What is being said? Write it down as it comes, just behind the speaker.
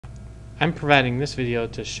I'm providing this video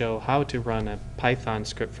to show how to run a Python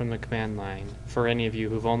script from the command line for any of you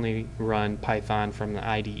who've only run Python from the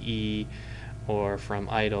IDE or from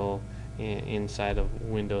idle inside of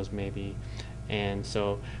Windows maybe. And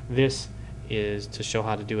so this is to show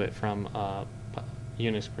how to do it from a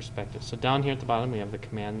Unix perspective. So down here at the bottom we have the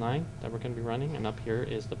command line that we're going to be running, and up here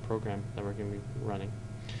is the program that we're going to be running.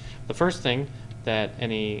 The first thing that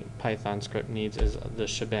any Python script needs is the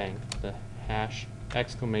shebang, the hash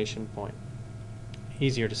exclamation point.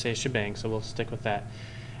 Easier to say shebang, so we'll stick with that.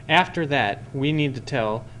 After that, we need to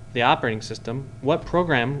tell the operating system what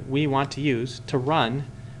program we want to use to run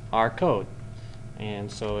our code. And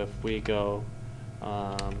so if we go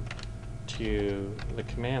to the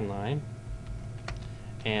command line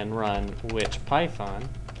and run which Python,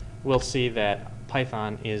 we'll see that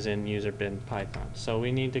Python is in user bin Python. So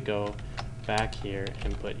we need to go back here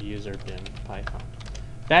and put user bin Python.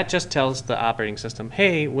 That just tells the operating system,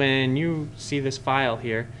 hey, when you see this file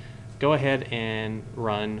here, go ahead and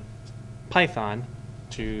run Python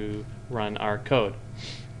to run our code.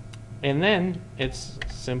 And then it's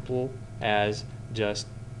simple as just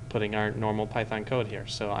putting our normal Python code here.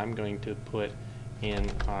 So I'm going to put in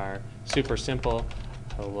our super simple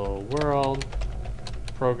hello world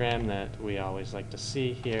program that we always like to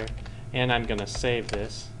see here, and I'm going to save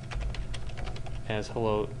this as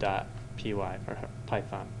hello.py for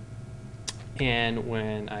Python. And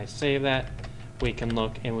when I save that, we can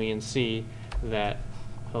look and we can see that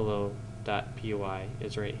hello.py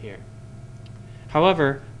is right here.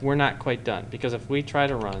 However, we're not quite done, because if we try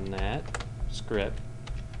to run that script,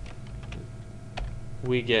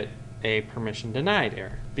 we get a permission denied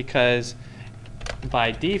error, because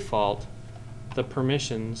by default the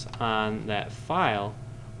permissions on that file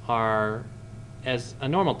are as a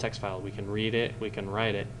normal text file. We can read it, we can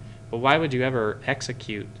write it, but why would you ever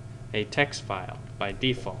execute a text file by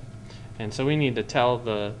default? And so we need to tell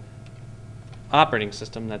the operating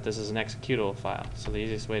system that this is an executable file. So the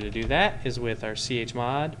easiest way to do that is with our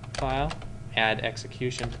chmod file, add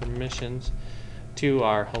execution permissions to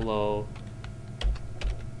our hello,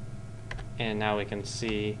 and now we can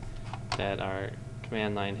see that our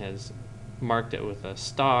command line has marked it with a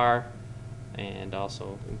star and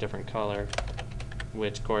also a different color,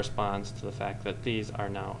 which corresponds to the fact that these are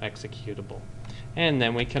now executable. And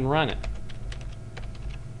then we can run it,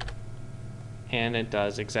 and it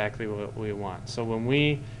does exactly what we want. So when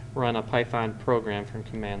we run a Python program from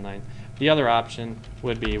command line, the other option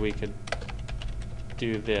would be we could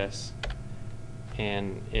do this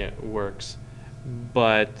and it works,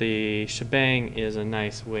 but the shebang is a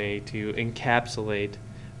nice way to encapsulate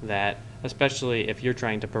that, especially if you're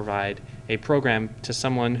trying to provide a program to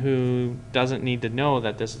someone who doesn't need to know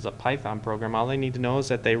that this is a Python program. All they need to know is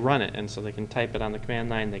that they run it, and so they can type it on the command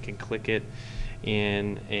line, they can click it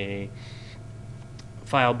in a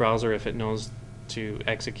file browser if it knows to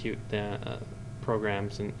execute the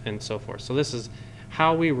programs and so forth. So this is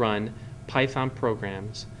how we run Python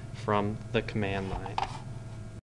programs from the command line.